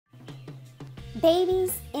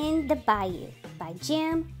Babies in the Bayou by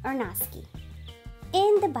Jim Arnosky.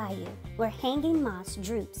 In the bayou, where hanging moss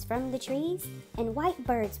droops from the trees and white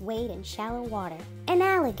birds wade in shallow water, an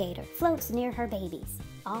alligator floats near her babies,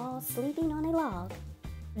 all sleeping on a log.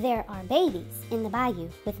 There are babies in the bayou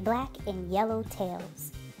with black and yellow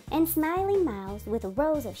tails, and smiling mouths with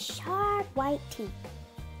rows of sharp white teeth.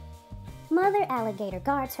 Mother alligator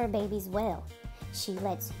guards her babies well. She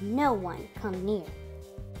lets no one come near.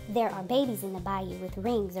 There are babies in the bayou with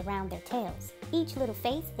rings around their tails. Each little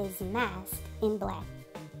face is masked in black.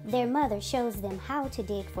 Their mother shows them how to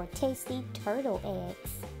dig for tasty turtle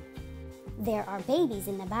eggs. There are babies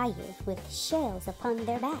in the bayou with shells upon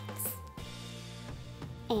their backs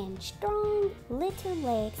and strong little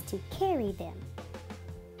legs to carry them.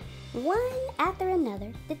 One after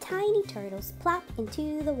another, the tiny turtles plop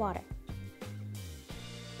into the water.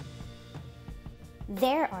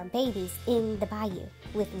 There are babies in the bayou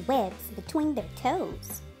with webs between their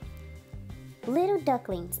toes. Little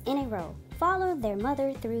ducklings in a row follow their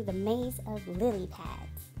mother through the maze of lily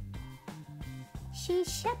pads. She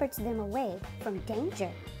shepherds them away from danger,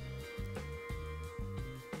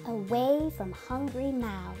 away from hungry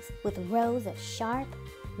mouths with rows of sharp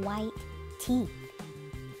white teeth.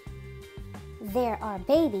 There are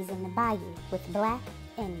babies in the bayou with black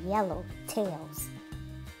and yellow tails.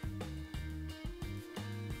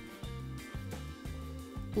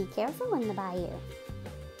 Be careful in the bayou.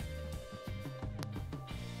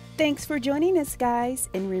 Thanks for joining us, guys.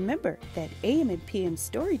 And remember that AM and PM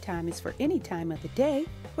Storytime is for any time of the day,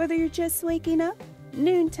 whether you're just waking up,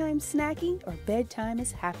 noontime snacking, or bedtime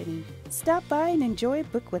is happening. Stop by and enjoy a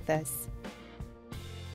book with us.